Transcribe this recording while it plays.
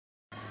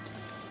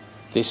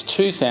This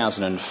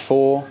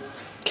 2004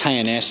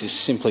 Cayenne S is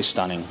simply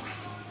stunning.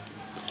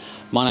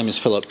 My name is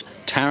Philip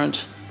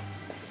Tarrant,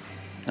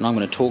 and I'm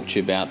going to talk to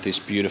you about this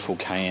beautiful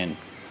Cayenne.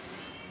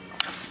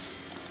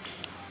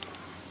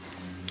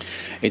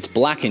 It's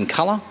black in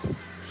colour,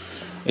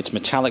 it's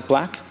metallic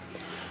black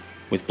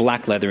with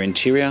black leather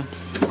interior,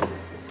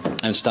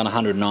 and it's done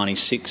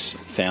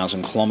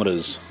 196,000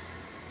 kilometres.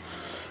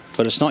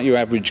 But it's not your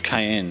average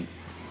Cayenne.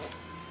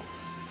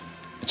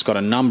 It's got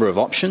a number of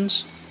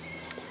options.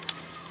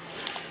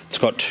 It's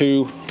got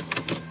 2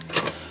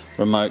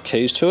 remote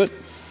keys to it,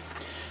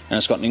 and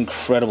it's got an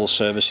incredible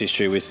service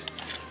history with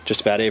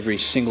just about every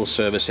single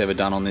service ever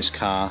done on this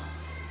car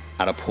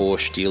at a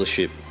Porsche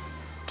dealership.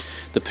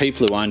 The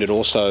people who owned it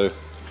also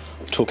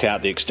took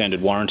out the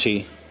extended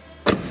warranty.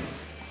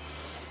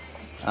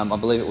 I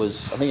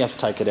think you have to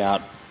take it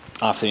out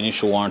after the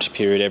initial warranty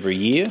period every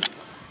year,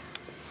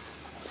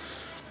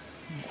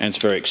 and it's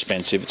very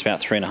expensive. It's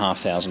about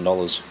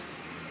 $3,500.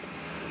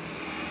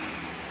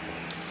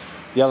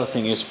 The other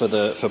thing is for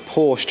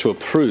Porsche to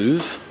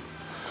approve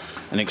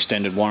an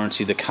extended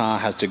warranty, the car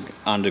has to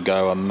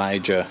undergo a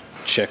major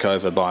check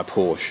over by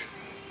Porsche.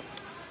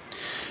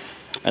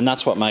 And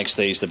that's what makes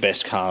these the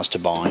best cars to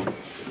buy.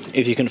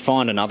 If you can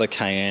find another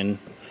Cayenne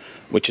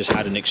which has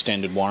had an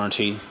extended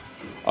warranty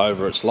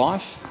over its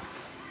life,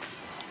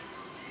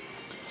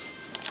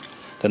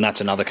 then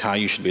that's another car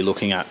you should be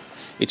looking at.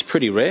 It's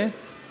pretty rare.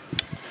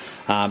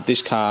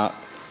 This car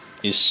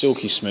is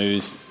silky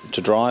smooth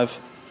to drive.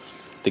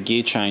 The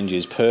gear change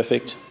is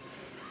perfect.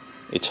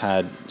 It's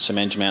had some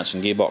engine mounts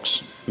and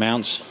gearbox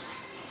mounts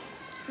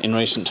in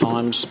recent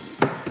times,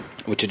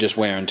 which are just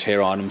wear and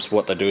tear items.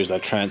 What they do is they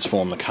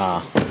transform the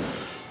car.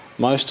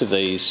 Most of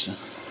these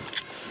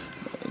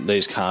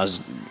cars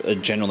are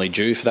generally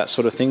due for that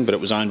sort of thing, but it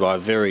was owned by a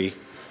very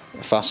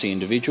fussy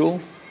individual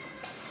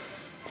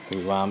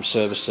who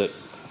serviced it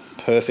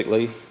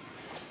perfectly, and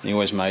he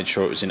always made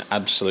sure it was in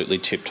absolutely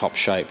tip-top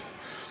shape.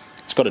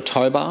 It's got a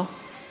tow bar,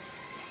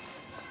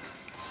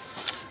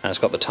 and it's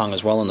got the tongue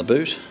as well in the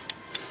boot.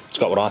 It's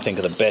got what I think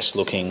are the best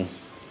looking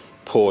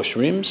Porsche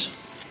rims,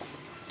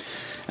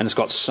 and it's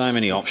got so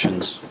many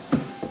options.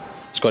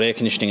 It's got air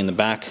conditioning in the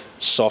back,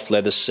 soft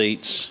leather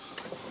seats,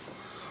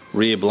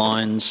 rear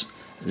blinds,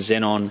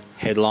 xenon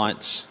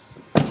headlights,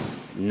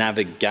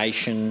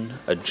 navigation,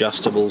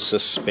 adjustable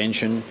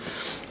suspension,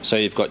 so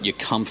you've got your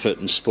comfort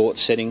and sport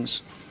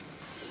settings.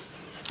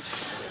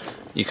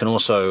 You can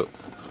also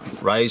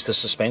raise the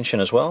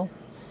suspension as well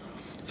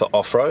for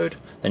off-road.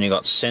 Then you've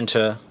got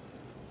centre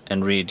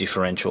and rear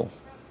differential.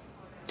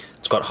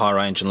 It's got high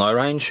range and low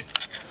range.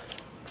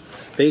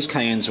 These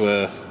Cayennes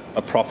were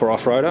a proper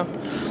off-roader.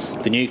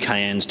 The new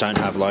Cayennes don't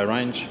have low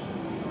range.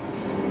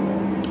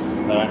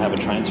 They don't have a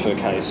transfer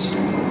case.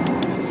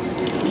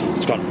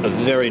 It's got a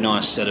very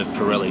nice set of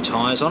Pirelli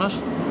tyres on it.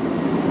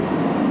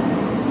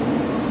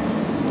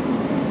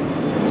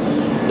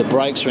 The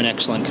brakes are in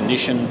excellent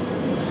condition,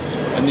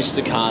 and this is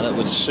a car that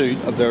would suit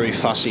a very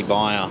fussy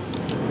buyer.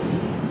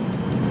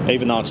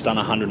 Even though it's done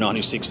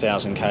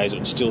 196,000 Ks, it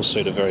would still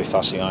suit a very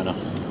fussy owner,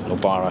 or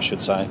buyer I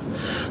should say.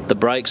 The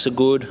brakes are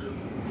good.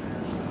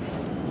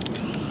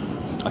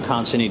 I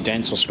can't see any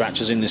dents or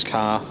scratches in this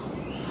car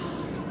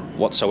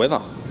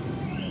whatsoever.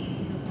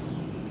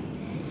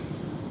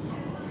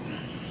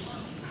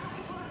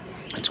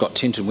 It's got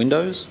tinted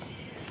windows.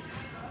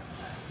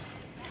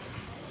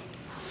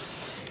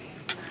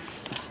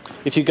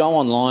 If you go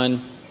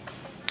online,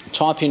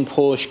 type in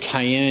Porsche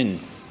Cayenne,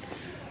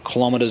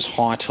 kilometres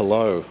high to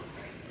low,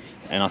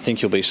 and I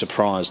think you'll be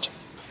surprised.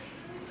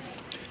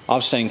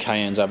 I've seen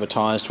Cayennes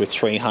advertised with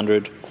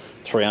 300,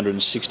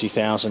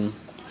 360,000.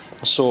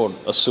 I saw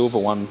a silver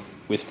one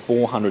with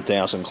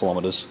 400,000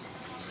 kilometres.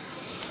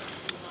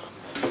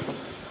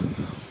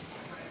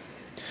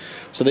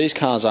 So these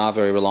cars are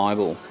very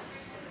reliable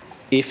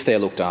if they're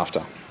looked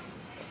after.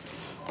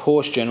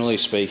 Porsche, generally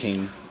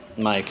speaking,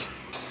 make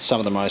some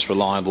of the most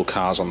reliable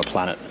cars on the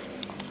planet.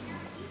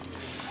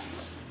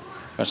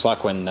 It's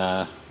like when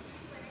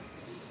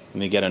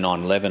you get a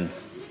 911,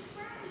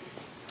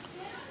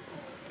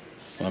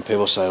 and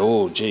people say,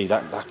 oh gee,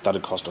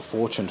 that'd cost a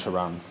fortune to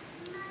run.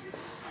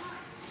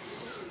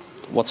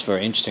 What's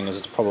very interesting is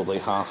it's probably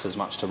half as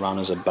much to run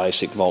as a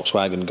basic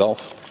Volkswagen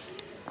Golf.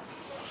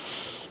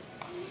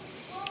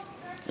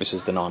 This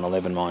is the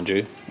 911, mind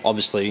you.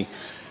 Obviously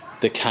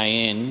the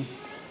Cayenne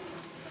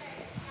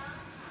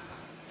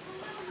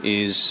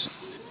is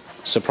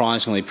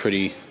surprisingly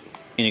pretty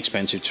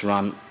inexpensive to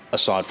run,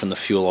 aside from the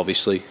fuel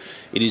obviously.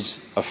 It is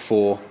a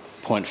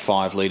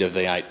 4.5 litre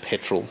V8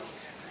 petrol,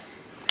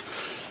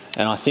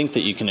 and I think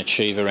that you can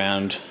achieve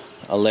around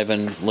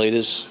 11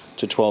 litres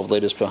to 12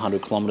 litres per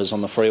 100 kilometres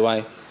on the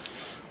freeway.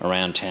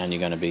 Around town you're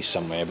going to be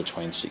somewhere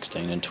between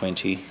 16 and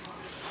 20,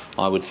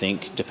 I would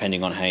think,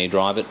 depending on how you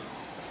drive it.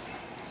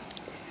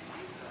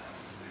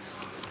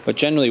 But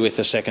generally with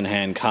a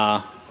second-hand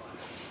car,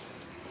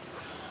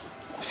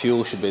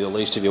 fuel should be the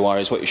least of your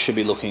worries. What you should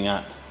be looking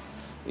at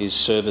is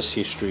service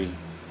history,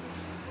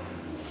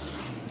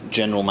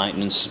 general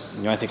maintenance.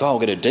 You may think, oh, I'll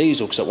get a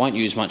diesel because it won't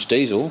use much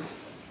diesel.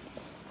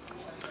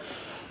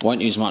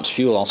 Won't use much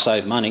fuel, I'll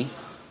save money.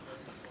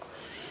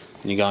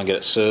 And you go and get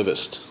it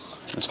serviced.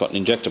 It's got an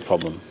injector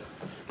problem.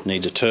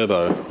 Needs a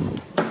turbo.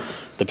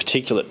 The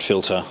particulate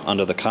filter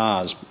under the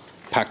car's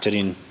packed it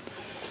in.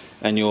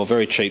 And your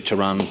very cheap to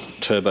run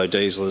turbo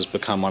diesel has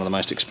become one of the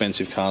most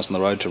expensive cars on the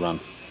road to run.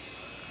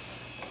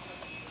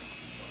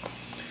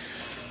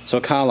 So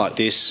a car like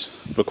this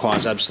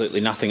requires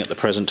absolutely nothing at the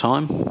present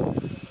time.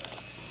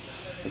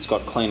 It's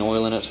got clean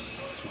oil in it,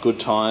 good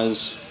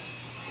tyres,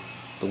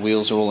 the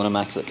wheels are all in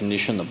immaculate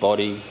condition, the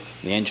body,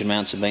 the engine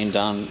mounts have been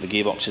done, the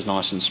gearbox is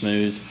nice and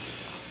smooth.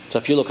 So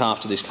if you look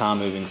after this car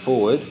moving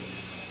forward,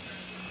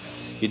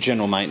 your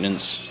general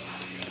maintenance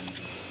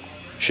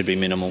should be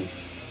minimal.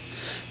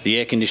 The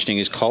air conditioning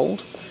is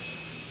cold.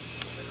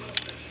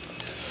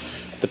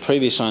 The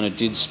previous owner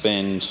did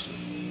spend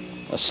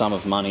a sum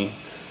of money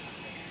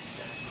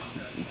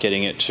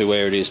getting it to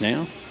where it is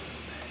now.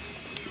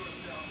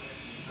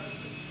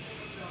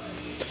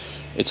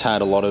 It's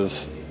had a lot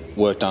of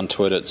work done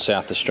to it at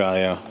South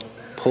Australia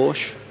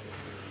Porsche,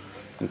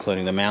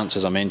 including the mounts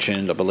as I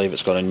mentioned. I believe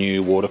it's got a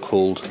new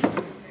water-cooled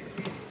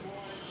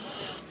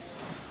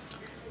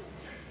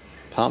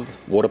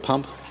water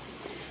pump.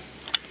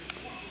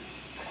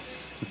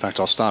 In fact,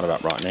 I'll start it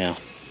up right now.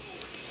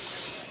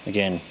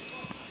 Again,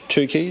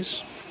 2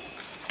 keys,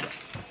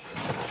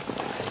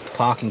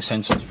 parking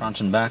sensors front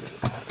and back,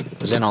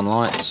 xenon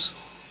lights,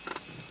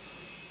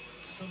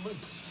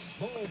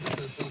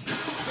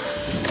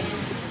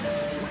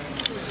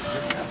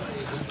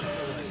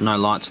 no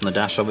lights on the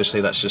dash,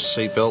 obviously that's just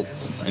seatbelt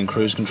and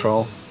cruise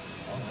control.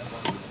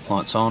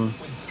 Lights on.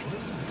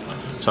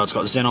 So it's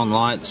got xenon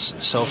lights,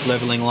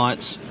 self-leveling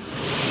lights.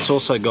 It's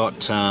also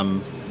got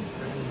side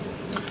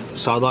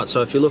lights.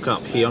 So if you look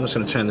up here, I'm just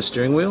going to turn the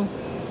steering wheel.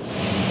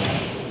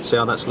 See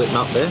how that's lit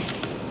up there?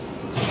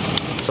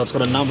 So it's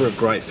got a number of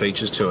great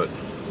features to it.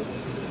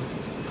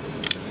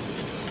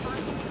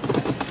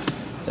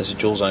 There's a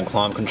dual zone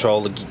climate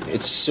control.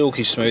 It's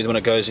silky smooth when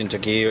it goes into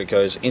gear. It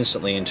goes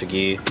instantly into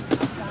gear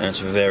and it's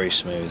very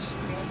smooth.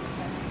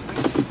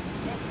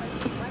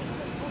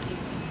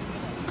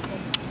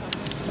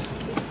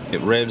 It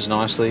revs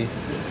nicely.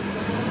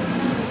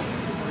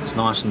 It's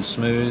nice and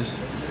smooth.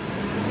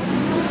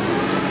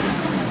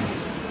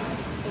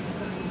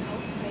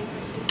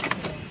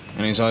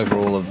 And it's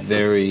overall a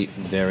very,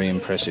 very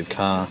impressive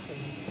car.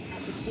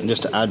 And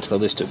just to add to the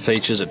list of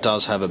features, it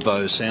does have a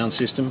Bose sound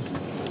system.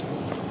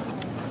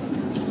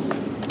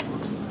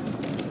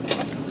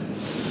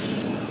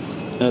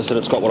 Notice that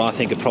it's got what I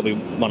think are probably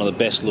one of the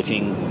best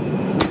looking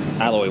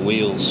alloy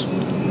wheels.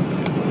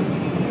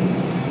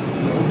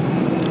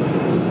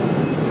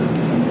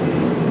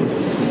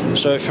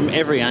 So from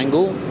every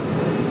angle,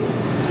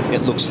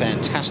 it looks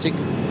fantastic.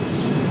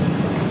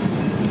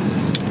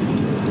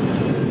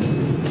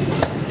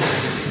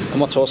 And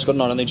what's also got,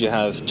 not only do you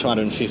have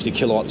 250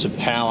 kilowatts of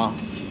power,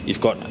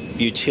 you've got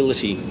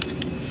utility.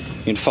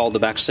 You can fold the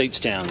back seats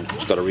down.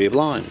 It's got a rear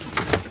blind.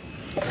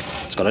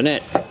 It's got a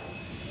net.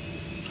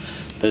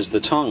 There's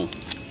the tongue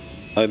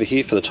over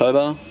here for the tow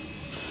bar.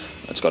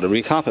 It's got a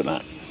rear carpet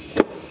mat.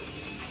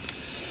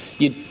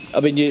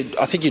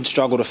 I think you'd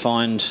struggle to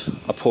find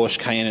a Porsche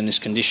Cayenne in this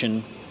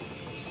condition.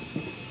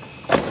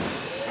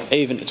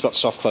 Even it's got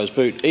soft close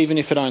boot, even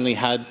if it only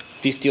had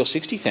 50 or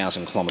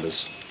 60,000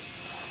 kilometres.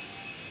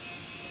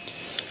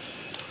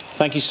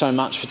 Thank you so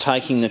much for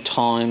taking the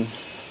time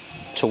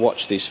to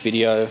watch this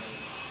video.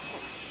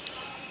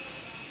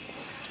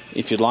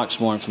 If you'd like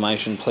some more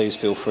information, please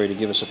feel free to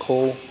give us a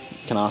call.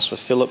 You can ask for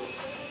Philip.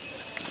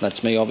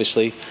 That's me,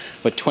 obviously.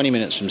 We're 20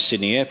 minutes from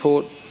Sydney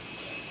Airport.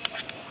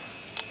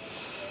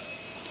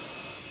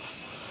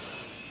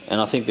 And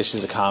I think this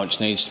is a car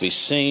which needs to be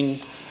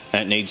seen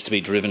and it needs to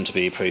be driven to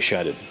be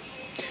appreciated.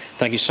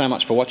 Thank you so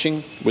much for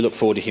watching. We look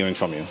forward to hearing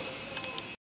from you.